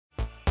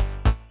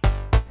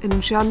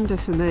Engender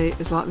for me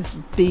is like this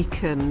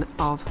beacon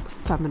of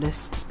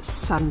feminist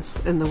sense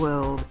in the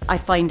world. I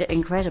find it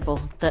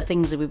incredible that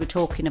things that we were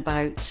talking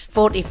about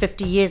 40,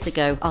 50 years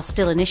ago are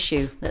still an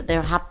issue, that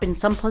there have been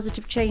some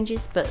positive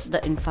changes, but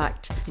that in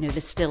fact,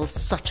 there's still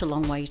such a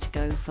long way to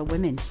go for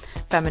women.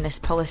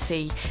 Feminist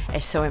policy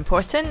is so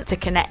important to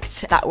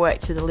connect that work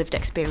to the lived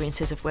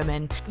experiences of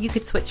women. You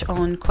could switch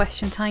on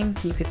Question Time,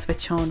 you could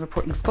switch on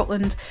Reporting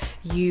Scotland.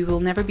 You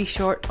will never be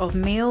short of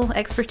male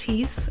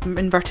expertise,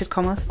 inverted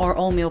commas, or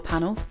all male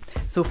panels.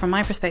 So from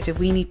my perspective,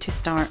 we need to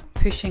start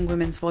pushing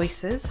women's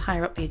voices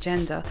higher up the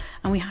agenda,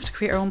 and we have to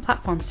create our own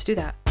platforms to do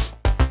that.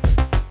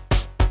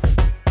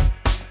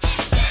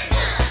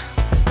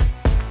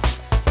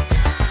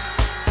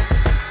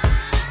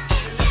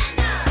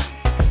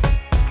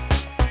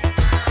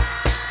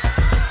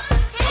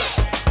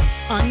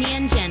 On the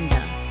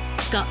Engender,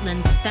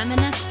 Scotland's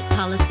feminist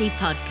policy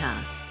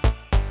podcast.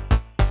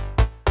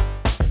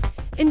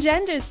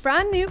 Engender's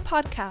brand new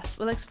podcast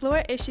will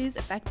explore issues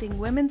affecting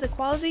women's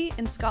equality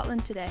in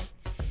Scotland today.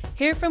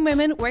 Hear from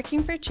women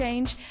working for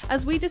change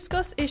as we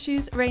discuss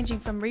issues ranging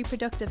from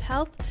reproductive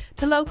health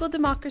to local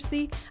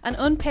democracy and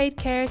unpaid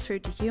care through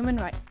to human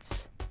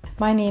rights.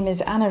 My name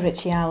is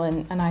Ritchie,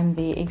 Allan, and I'm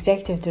the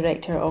Executive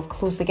Director of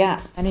Close the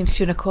Gap. My name's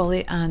Fiona,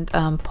 Collie, and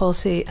I'm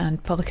Policy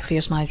and Public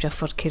Affairs Manager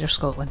for Carer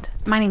Scotland.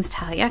 My name's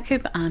Talat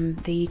Yaqoob. I'm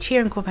the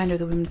Chair and Co-founder of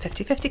the Women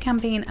 50/50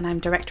 campaign, and I'm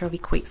Director of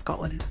Equate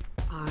Scotland.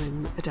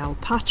 I'm Adele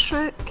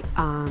Patrick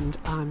and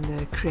I'm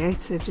the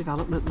Creative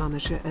Development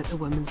Manager at the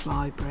Women's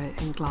Library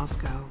in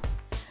Glasgow.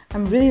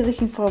 I'm really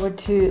looking forward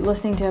to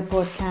listening to a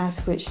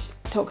podcast which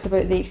talks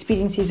about the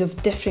experiences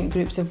of different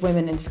groups of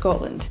women in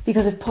Scotland.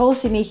 Because if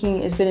policy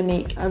making is going to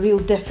make a real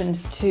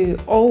difference to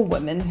all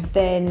women,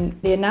 then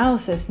the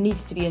analysis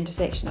needs to be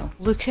intersectional.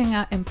 Looking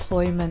at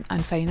employment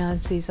and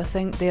finances, I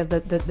think they're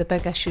the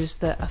big issues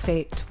that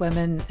affect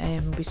women.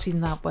 We've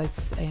seen that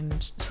with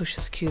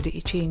social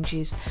security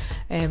changes.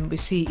 We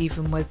see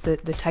even with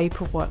the type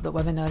of work that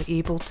women are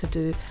able to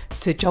do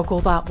to juggle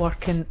that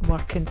work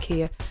and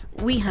care.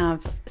 We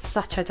have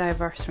such a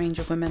diverse range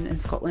of women in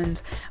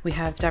Scotland. We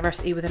have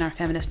diversity within our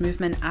feminist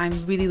movement.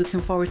 I'm really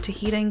looking forward to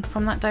hearing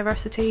from that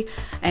diversity.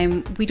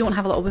 We don't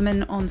have a lot of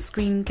women on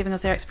screen giving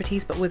us their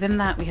expertise, but within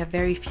that we have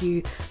very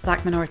few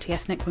black minority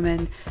ethnic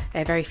women,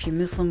 very few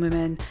Muslim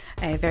women,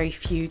 very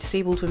few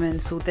disabled women.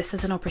 So this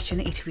is an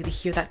opportunity to really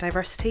hear that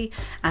diversity,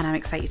 and I'm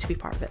excited to be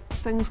part of it.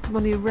 Things come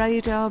on your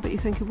radar, but you're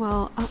thinking,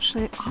 well,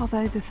 actually, are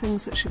they the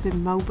things that should be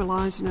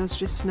mobilising us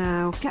just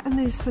now? Getting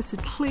these sort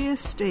of clear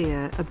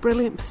steer, a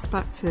brilliant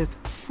perspective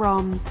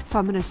from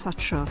Feminists I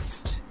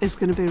Trust is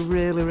going to be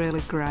really,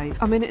 really great.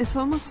 I mean, it's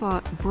almost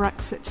like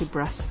Brexit to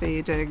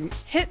breastfeeding.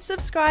 Hit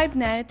subscribe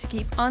now to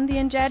keep On the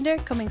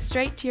Engender coming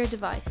straight to your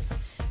device.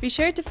 Be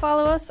sure to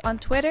follow us on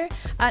Twitter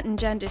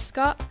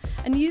 @EngenderScot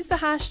and use the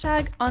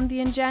hashtag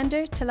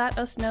OnTheEngender to let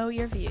us know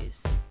your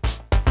views.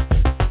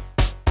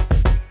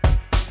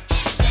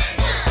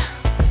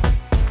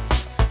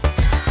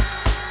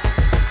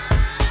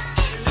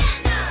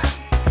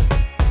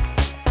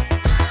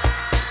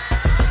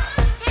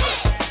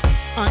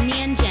 On the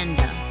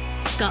Engender,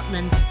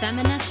 Scotland's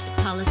feminist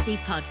policy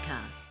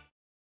podcast.